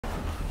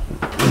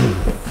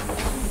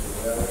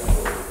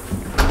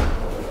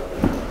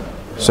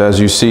So as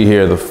you see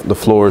here, the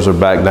floors are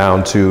back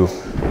down to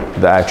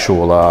the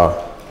actual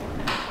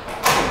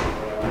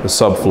the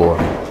subfloor.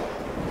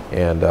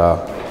 And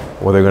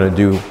what they're gonna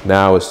do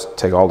now is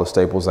take all the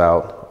staples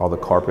out, all the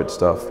carpet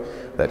stuff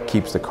that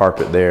keeps the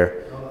carpet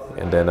there,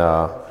 and then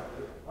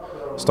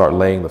start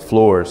laying the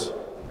floors.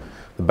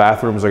 The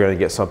bathrooms are gonna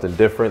get something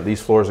different.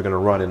 These floors are gonna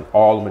run in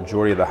all the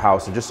majority of the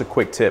house. And just a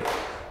quick tip,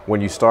 when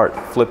you start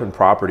flipping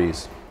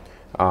properties,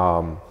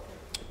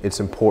 it's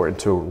important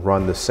to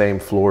run the same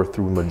floor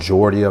through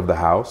majority of the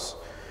house,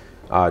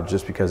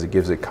 just because it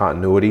gives it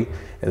continuity,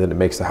 and then it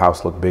makes the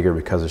house look bigger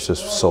because it's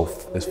just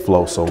it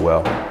flows so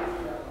well.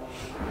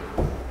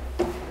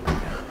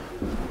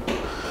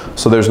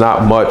 So there's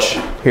not much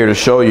here to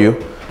show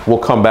you. We'll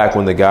come back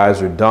when the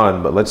guys are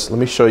done, but let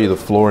me show you the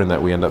flooring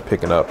that we end up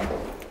picking up.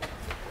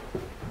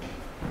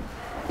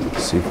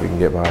 Let's see if we can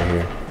get by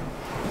here.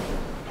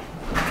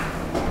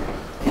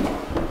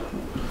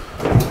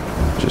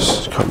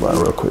 Just come by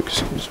real quick,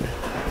 excuse me.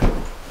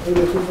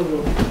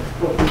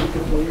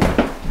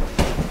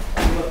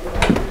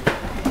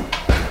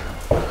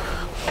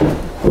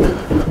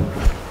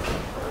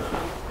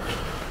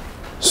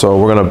 So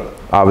we're gonna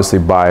obviously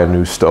buy a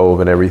new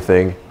stove and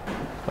everything,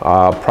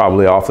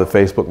 probably off the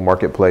Facebook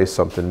Marketplace,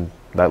 something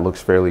that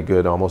looks fairly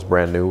good, almost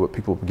brand new, but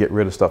people get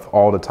rid of stuff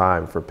all the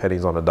time for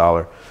pennies on the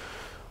dollar.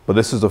 But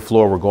this is the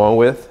floor we're going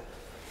with.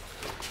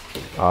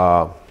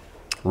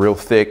 Real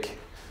thick,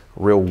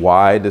 real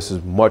wide. This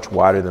is much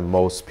wider than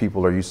most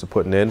people are used to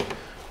putting in.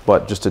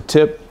 But just a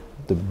tip,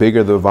 the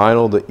bigger the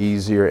vinyl, the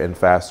easier and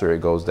faster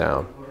it goes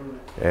down.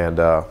 And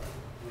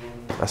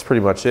that's pretty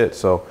much it.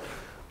 So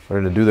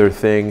they're gonna do their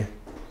thing.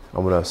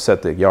 I'm gonna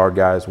set the yard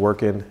guys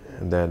working,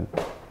 and then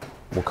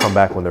we'll come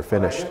back when they're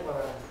finished.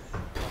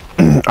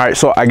 All right,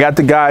 so I got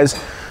the guys,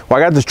 well,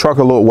 I got this truck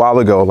a little while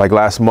ago, like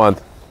last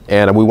month,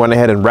 and we went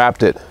ahead and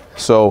wrapped it.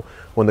 So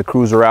when the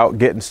crews are out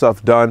getting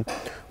stuff done,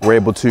 we're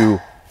able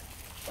to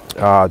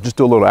just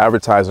do a little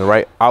advertising,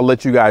 right? I'll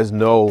let you guys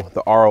know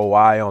the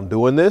ROI on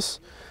doing this,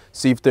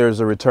 see if there's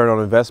a return on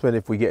investment,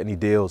 if we get any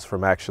deals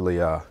from actually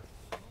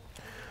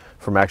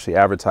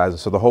advertising.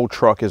 So the whole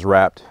truck is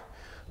wrapped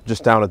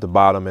just down at the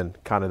bottom and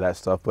kind of that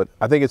stuff. But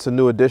I think it's a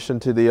new addition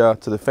to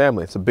the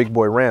family. It's a big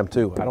boy Ram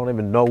too. I don't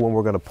even know when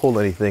we're gonna pull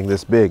anything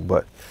this big,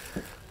 but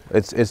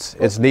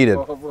it's needed.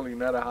 Hopefully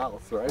not a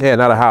house, right? Yeah,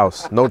 not a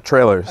house, no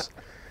trailers.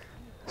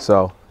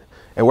 So,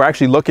 and we're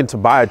actually looking to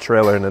buy a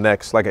trailer in the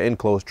next, like an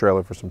enclosed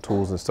trailer for some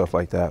tools and stuff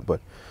like that.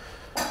 But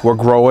we're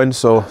growing,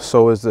 so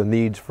is the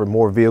need for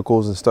more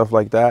vehicles and stuff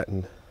like that.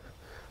 And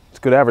it's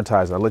good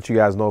advertising. I'll let you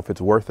guys know if it's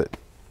worth it.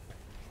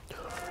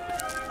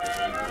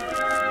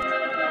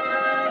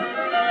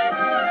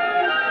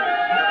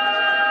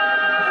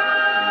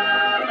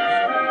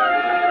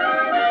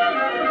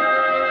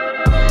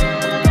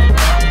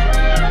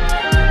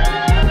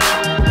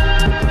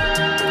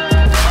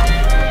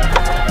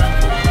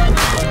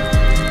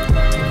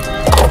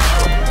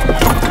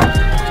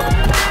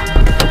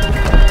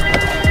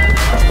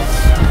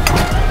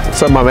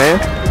 What's up, my man?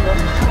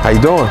 How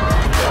you doing?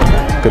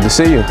 Good to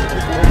see you.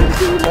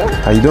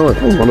 How you doing?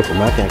 Wonderful,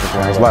 man. I can't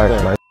complain. How's life?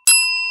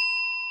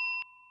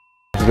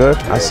 Nice. Good?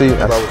 I see.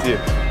 With you.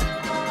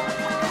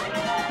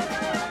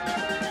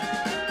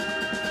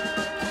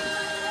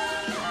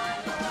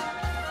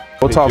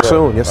 We'll talk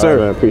soon. Yes, sir.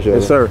 Right, man, appreciate it.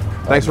 Yes, sir.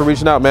 Thanks for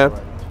reaching out, man.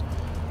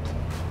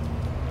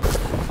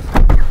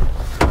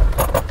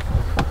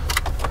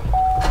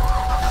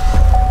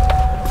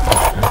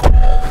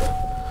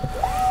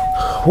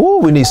 Woo,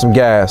 we need some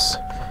gas.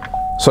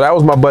 So that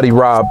was my buddy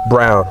Rob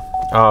Brown.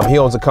 He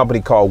owns a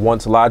company called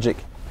Once Logic,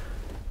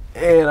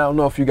 and I don't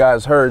know if you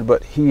guys heard,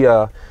 but he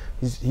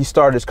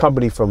started his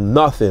company from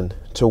nothing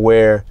to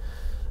where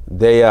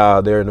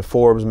they're in the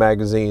Forbes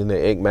magazine, the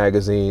Inc.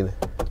 magazine,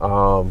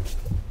 and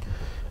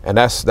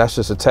that's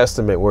just a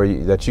testament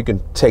that you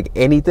can take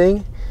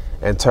anything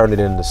and turn it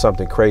into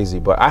something crazy.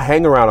 But I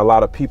hang around a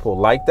lot of people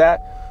like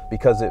that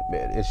because it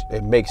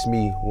makes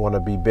me want to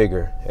be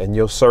bigger, and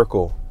your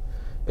circle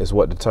is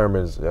what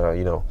determines,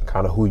 you know,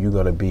 kind of who you're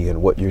going to be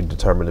and what you're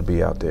determined to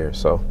be out there.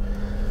 So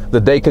the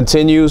day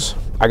continues.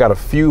 I got a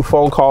few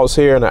phone calls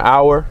here in an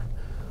hour.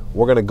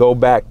 We're going to go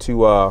back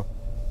to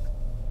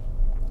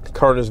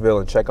Kernersville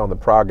and check on the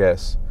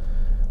progress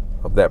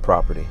of that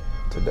property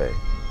today.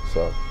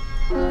 So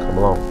come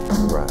along.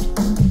 All right.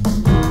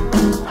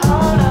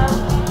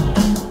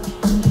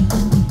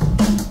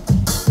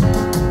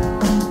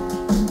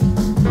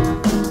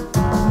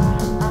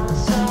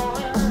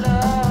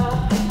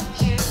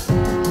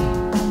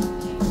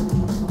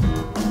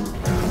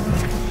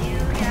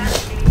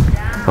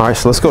 All right,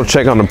 so let's go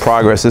check on the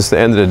progress. It's the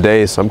end of the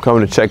day, so I'm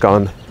coming to check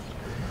on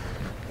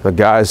the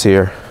guys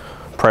here.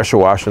 Pressure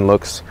washing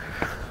looks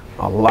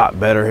a lot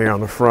better here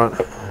on the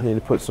front. I need to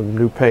put some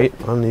new paint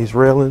on these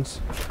railings.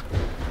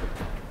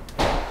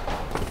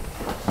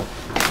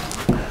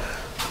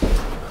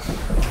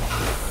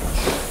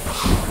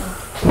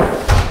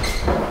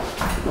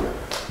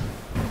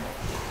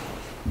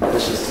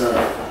 It's just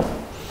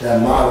that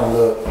modern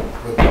look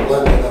with the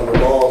blending of the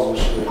walls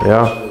and shit.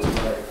 Yeah.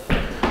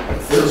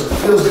 It feels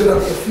good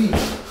on your feet.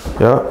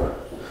 Yeah.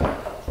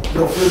 You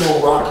don't feel no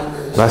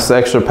rockiness. That's the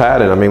extra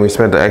padding. I mean, we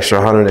spent the extra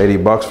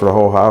 $180 for the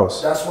whole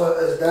house.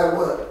 Is that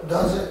what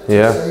does it? To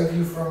Yeah. save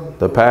you from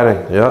The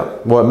padding, yeah.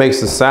 Well, it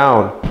makes the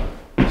sound.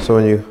 So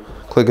when you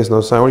click, it's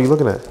no sound. What are you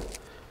looking at?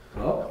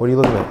 Oh. What are you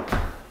looking at?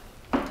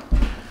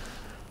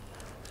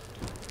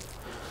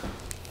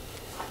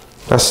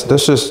 That's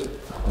just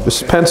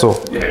pencil.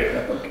 Yeah,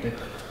 okay.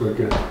 We're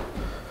good.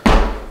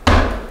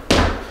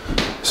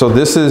 So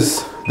this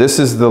is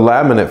the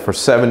laminate for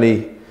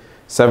 70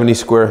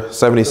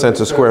 cents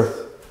a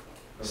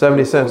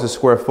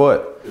square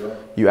foot. Yeah.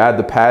 You add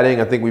the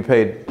padding. I think we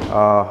paid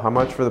how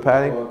much for the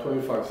padding?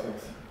 25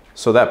 cents.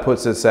 So that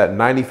puts us at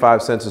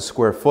 95 cents a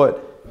square foot.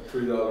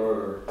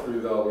 $3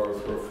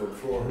 square foot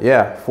floor.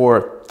 Yeah,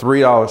 for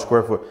 $3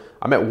 square foot.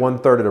 I'm at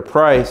 1/3 of the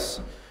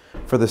price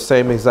for the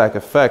same exact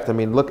effect. I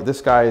mean, look,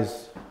 this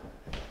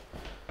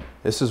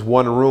is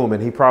one room,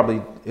 and it's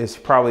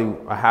probably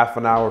a half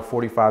an hour,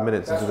 45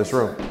 minutes into this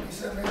room. He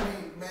said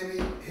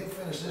maybe he'll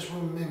finish this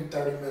room in maybe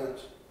 30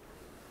 minutes,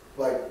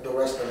 like the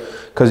rest of it.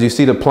 Because you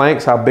see the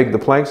planks, how big the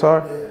planks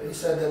are? Yeah, he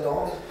said that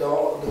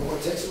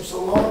what takes him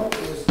so long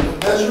is the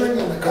measuring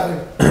and the cutting.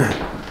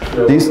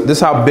 This is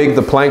how big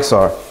the planks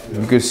are.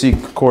 You can see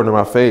according to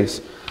my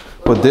face.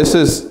 But this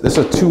is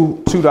a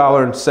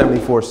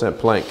 $2.74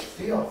 plank.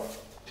 Theo,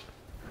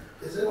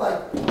 is it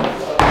like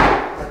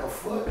a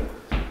foot?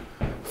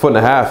 Foot and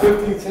a half.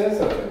 15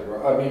 cents, I think,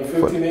 bro. I mean,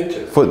 15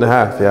 inches. Foot and a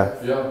half, yeah.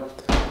 Yeah.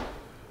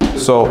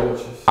 So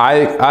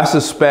I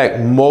suspect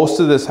most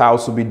of this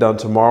house will be done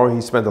tomorrow.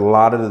 He spent a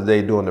lot of the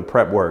day doing the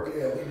prep work.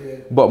 Yeah, we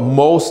did. But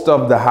most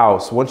of the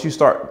house, once you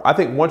start, I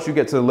think once you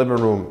get to the living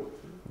room,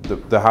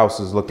 the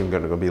house is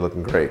gonna be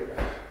looking great. We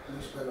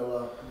spent a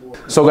lot more.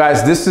 So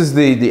guys, this is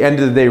the end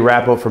of the day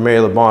wrap up for Mary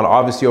LeBon.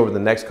 Obviously over the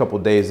next couple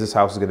of days, this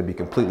house is gonna be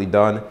completely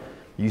done.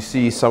 You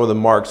see some of the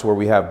marks where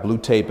we have blue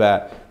tape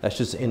at. That's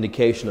just an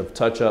indication of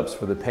touch-ups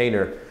for the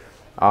painter.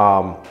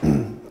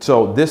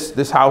 So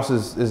this house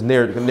is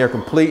near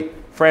complete.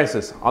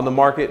 Francis, on the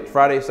market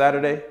Friday,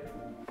 Saturday?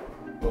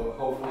 Well,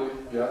 hopefully,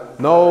 yeah.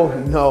 No.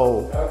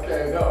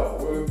 Okay, no.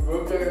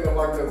 We'll get in the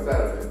market on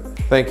Saturday.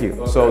 Thank you.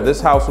 Okay. So this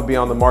house will be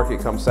on the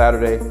market come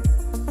Saturday,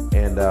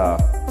 and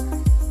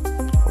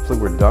hopefully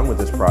we're done with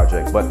this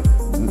project. But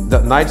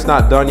the night's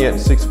not done yet.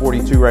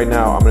 6:42 right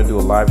now. I'm gonna do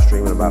a live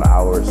stream in about an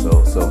hour or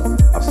so. So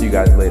I'll see you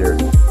guys later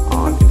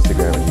on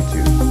Instagram and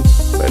YouTube.